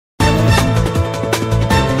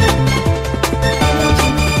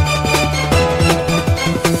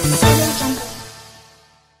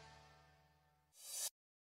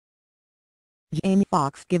Jamie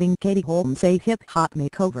Foxx giving Katie Holmes a hip-hop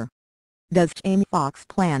makeover. Does Jamie Foxx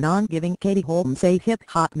plan on giving Katie Holmes a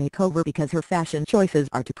hip-hop makeover because her fashion choices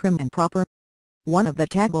are too prim and proper? One of the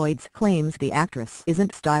tabloids claims the actress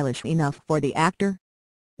isn't stylish enough for the actor.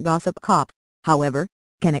 Gossip Cop, however,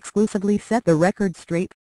 can exclusively set the record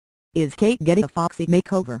straight. Is Kate getting a Foxy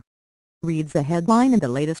makeover? Reads the headline in the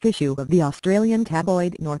latest issue of the Australian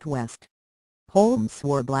tabloid Northwest. Holmes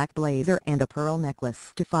wore a black blazer and a pearl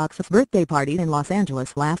necklace to Fox's birthday party in Los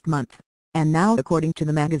Angeles last month, and now according to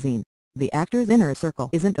the magazine, the actor's inner circle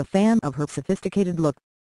isn't a fan of her sophisticated look.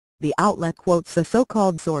 The outlet quotes a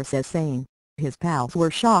so-called source as saying, his pals were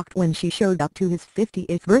shocked when she showed up to his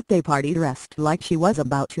 50th birthday party dressed like she was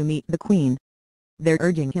about to meet the Queen. They're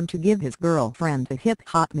urging him to give his girlfriend a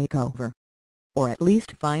hip-hop makeover, or at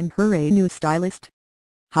least find her a new stylist.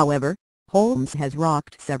 However, Holmes has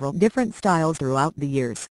rocked several different styles throughout the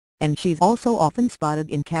years, and she's also often spotted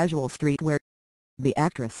in casual streetwear. The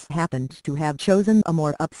actress happened to have chosen a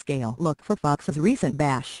more upscale look for Fox's recent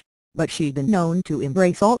bash, but she'd been known to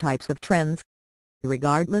embrace all types of trends.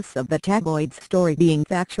 Regardless of the tabloid's story being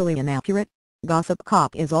factually inaccurate, Gossip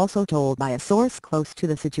Cop is also told by a source close to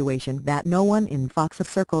the situation that no one in Fox's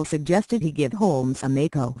circle suggested he give Holmes a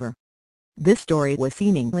makeover. This story was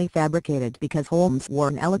seemingly fabricated because Holmes wore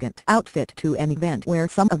an elegant outfit to an event where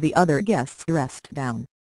some of the other guests dressed down.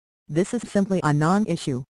 This is simply a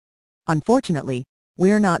non-issue. Unfortunately,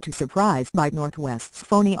 we're not too surprised by Northwest's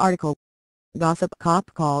phony article. Gossip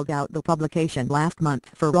Cop called out the publication last month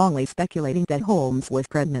for wrongly speculating that Holmes was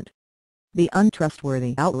pregnant. The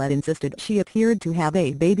untrustworthy outlet insisted she appeared to have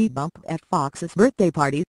a baby bump at Fox's birthday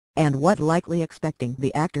party, and was likely expecting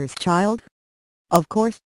the actor's child. Of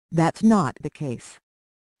course, that's not the case.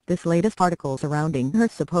 This latest article surrounding her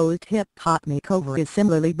supposed hip-hop makeover is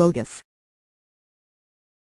similarly bogus.